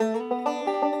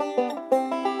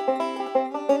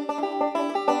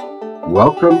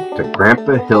Welcome to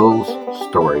Grandpa Hill's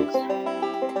Stories.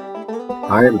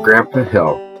 I am Grandpa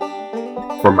Hill.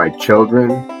 For my children,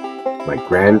 my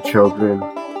grandchildren,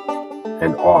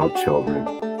 and all children,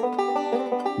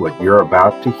 what you're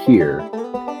about to hear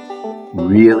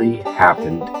really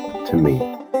happened to me.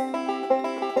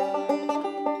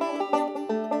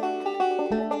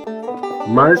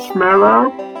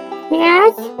 Marshmallow?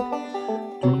 Yes?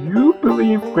 Do you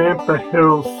believe Grandpa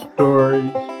Hill's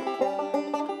stories?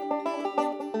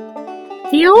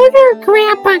 The older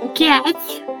Grandpa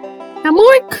gets, the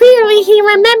more clearly he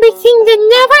remembers things that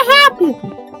never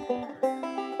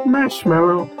happened.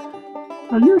 Marshmallow,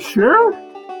 are you sure?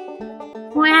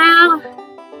 Well,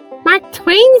 Mark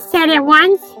Twain said it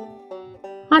once,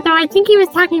 although I think he was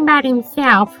talking about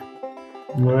himself.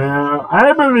 Well,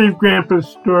 I believe Grandpa's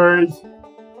stories.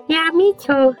 Yeah, me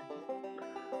too.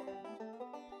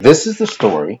 This is the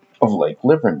story of Lake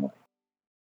Livernois.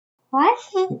 What?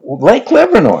 Lake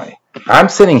Livernois. I'm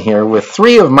sitting here with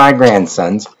 3 of my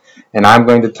grandsons, and I'm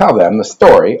going to tell them the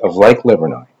story of Lake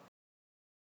Livernois.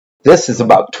 This is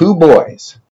about 2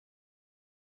 boys,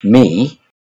 me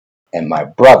and my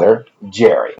brother,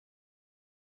 Gerry.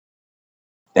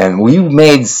 And we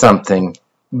made something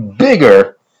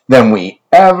bigger than we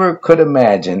ever could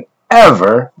imagine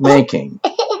ever making.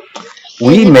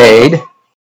 We made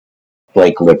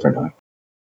Lake Livernois.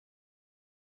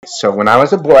 So when I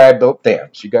was a boy, I built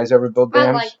dams. You guys ever build dams?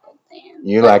 I like build dams.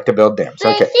 You like to build dams.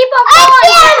 Okay. Keep on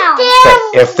going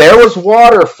down. If there was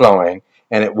water flowing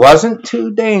and it wasn't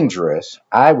too dangerous,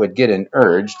 I would get an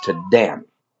urge to dam,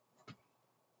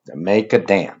 to make a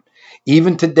dam.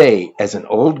 Even today, as an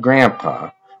old grandpa,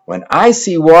 when I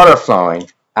see water flowing,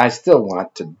 I still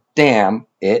want to dam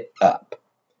it up.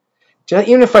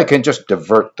 Even if I can just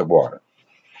divert the water.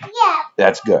 Yeah.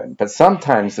 That's good. But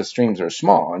sometimes the streams are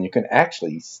small and you can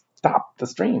actually stop the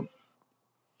stream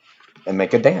and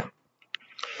make a dam.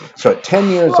 So at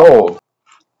 10 years old,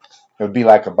 it would be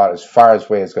like about as far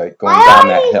away as going down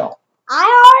that hill.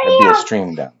 There'd be a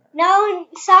stream down there.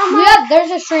 Yeah,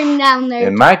 there's a stream down there.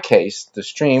 In my case, the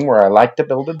stream where I like to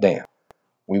build a dam,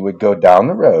 we would go down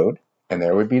the road, and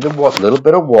there would be the little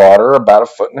bit of water, about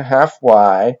 1.5 feet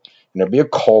wide, and there'd be a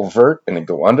culvert, and it'd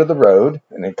go under the road,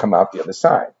 and it'd come out the other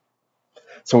side.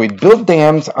 So we'd build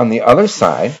dams on the other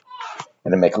side,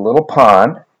 and then make a little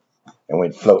pond, and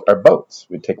we'd float our boats.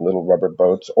 We'd take little rubber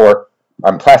boats, or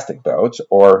plastic boats,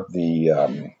 or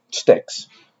the sticks,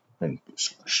 and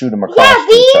shoot them across. Yeah,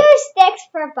 we use sticks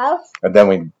for both. And then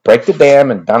we'd break the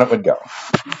dam, and down it would go.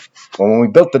 Well, when we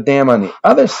built the dam on the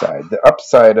other side, the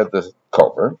upside of the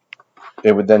culvert,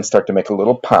 it would then start to make a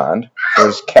little pond.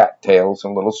 There's cattails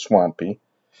and a little swampy,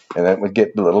 and then it would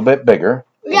get a little bit bigger.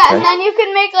 Yeah, okay. And then you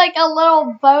could make like a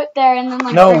little boat there, and then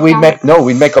like.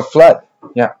 We'd make a flood.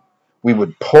 Yeah, we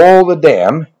would pull the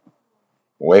dam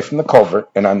away from the culvert,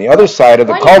 and on the other side of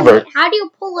the culvert. How do you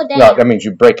pull the dam? No, that means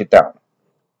you break it down.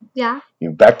 Yeah.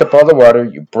 You backed up all the water.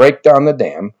 You break down the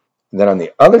dam, and then on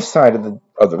the other side of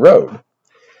the road,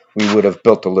 we would have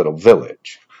built a little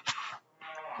village.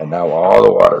 And now all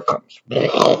the water comes. And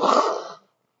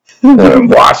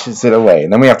it washes it away.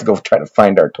 And then we have to go try to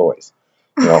find our toys.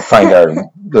 Find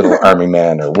our little army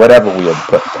man or whatever we had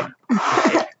put there.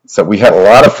 So we had a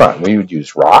lot of fun. We would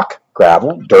use rock,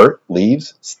 gravel, dirt,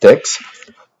 leaves, sticks,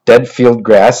 dead field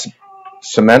grass,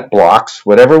 cement blocks,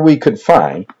 whatever we could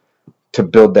find to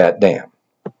build that dam.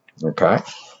 Okay?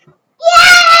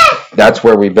 Yeah! That's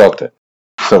where we built it.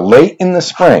 So late in the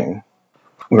spring,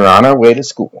 we're on our way to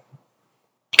school.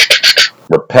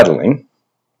 We're pedaling.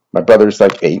 My brother's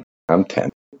like 8. I'm 10.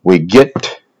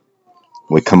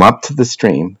 We come up to the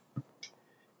stream.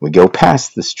 We go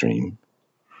past the stream.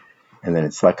 And then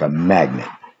it's like a magnet.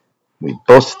 We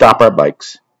both stop our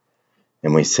bikes.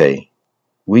 And we say,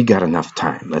 we got enough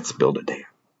time. Let's build a dam.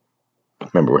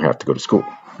 Remember, we have to go to school.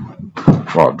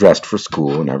 We're all dressed for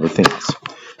school and everything else.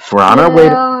 So we're on our way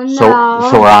to,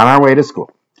 so we're on our way to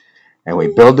school. And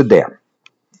we build the dam.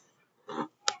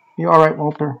 You all right,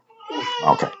 Walter?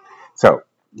 Okay. So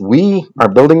we are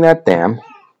building that dam,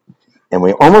 and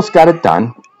we almost got it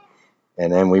done,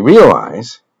 and then we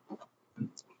realize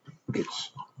it's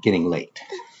getting late.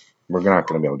 We're not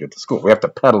going to be able to get to school. We have to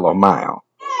pedal a mile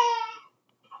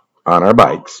on our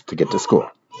bikes to get to school.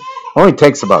 It only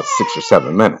takes about 6 or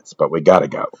 7 minutes, but we got to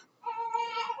go.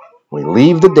 We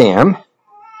leave the dam.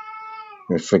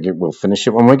 We figure we'll finish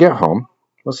it when we get home.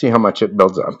 We'll see how much it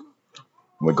builds up.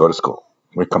 We go to school.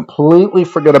 We completely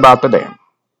forget about the dam.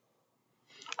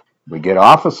 We get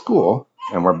off of school,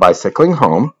 and we're bicycling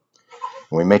home.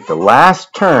 And we make the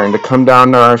last turn to come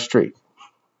down to our street.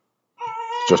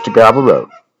 It's just a gravel road.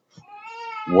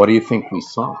 What do you think we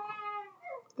saw?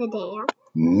 The dam.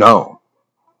 No.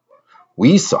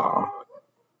 we saw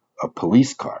a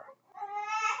police car,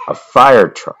 a fire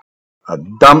truck, a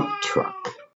dump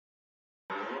truck.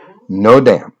 No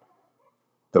dam.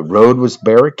 The road was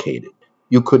barricaded.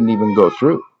 You couldn't even go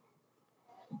through.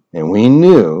 And we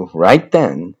knew right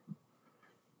then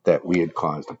that we had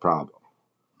caused a problem.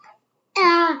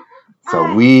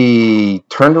 So we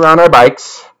turned around our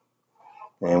bikes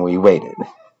and we waited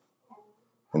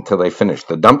until they finished.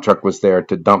 The dump truck was there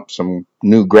to dump some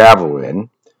new gravel in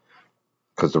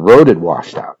because the road had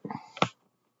washed out.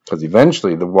 Because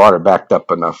eventually the water backed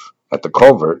up enough at the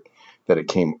culvert that it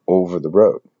came over the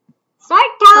road. Start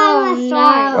telling the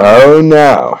story. Oh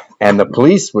no. And the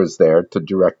police was there to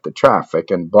direct the traffic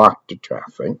and block the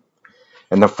traffic.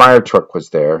 And the fire truck was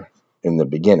there in the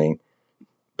beginning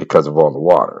because of all the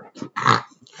water.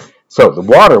 So the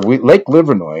water, Lake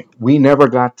Livernois, we never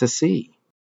got to see.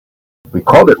 We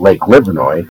called it Lake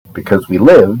Livernois because we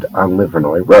lived on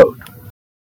Livernois Road.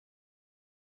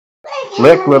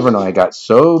 Lake Livernois got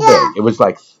so big, it was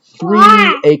like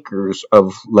 3 acres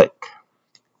of lake.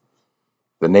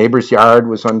 The neighbor's yard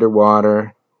was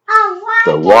underwater.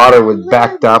 The water was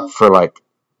backed up for like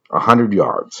 100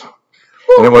 yards.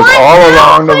 And it was all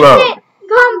along the road.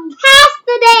 Come past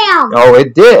the dam. Oh,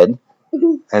 it did.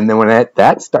 And then when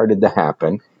that started to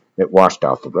happen, it washed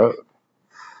out the road.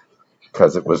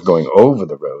 Because it was going over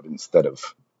the road instead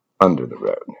of under the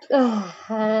road.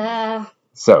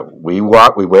 So we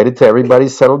waited till everybody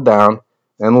settled down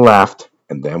and left.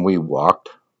 And then we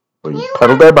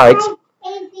pedaled our bikes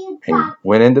and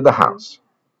went into the house.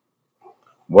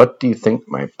 What do you think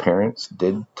my parents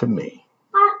did to me?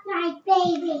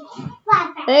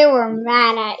 They were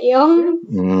mad at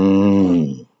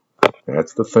you.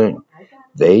 That's the thing.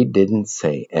 They didn't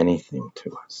say anything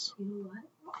to us.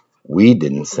 We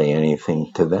didn't say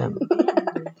anything to them.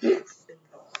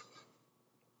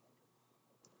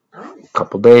 A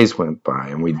couple days went by,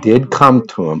 and we did come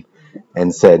to them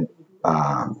and said,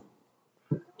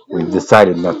 we've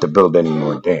decided not to build any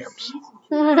more dams.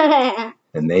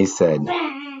 And they said,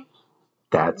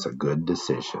 that's a good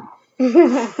decision.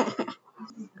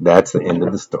 That's the end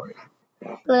of the story.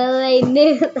 Well, they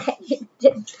knew that you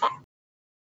did that.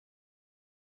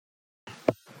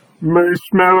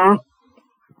 Marshmallow,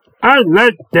 I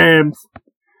like dams.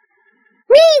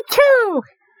 Me too!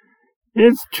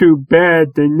 It's too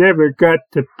bad they never got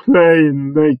to play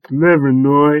in Lake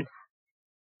Livernois.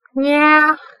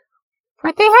 Yeah,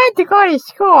 but they had to go to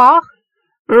school.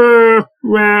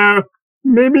 Well,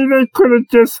 maybe they could have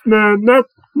just not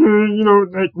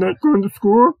going to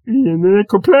school, and then they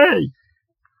could play.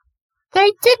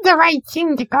 They did the right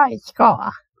thing to go to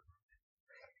school.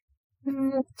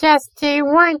 Just they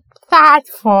weren't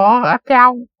thoughtful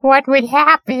about what would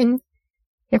happen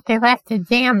if they left the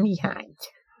dam behind.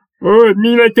 Oh, it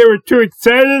mean like they were too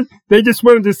excited? They just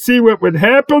wanted to see what would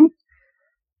happen?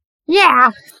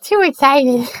 Yeah, too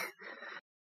excited.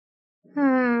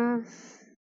 I'm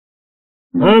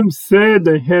sad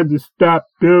they had to stop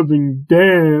building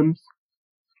dams.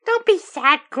 Don't be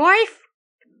sad, Gorf.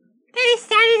 They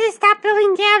decided to stop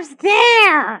building dams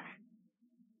there.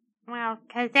 Well,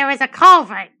 because there was a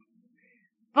culvert.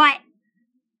 But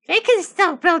they can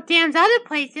still build dams other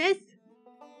places.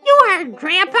 You heard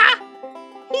Grandpa.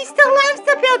 He still loves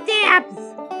to build dams.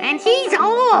 And he's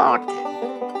old.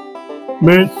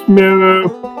 Marshmallow.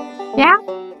 Yeah?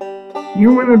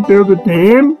 You want to build a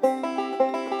dam?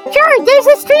 Sure, there's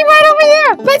a stream right over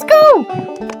there. Let's go.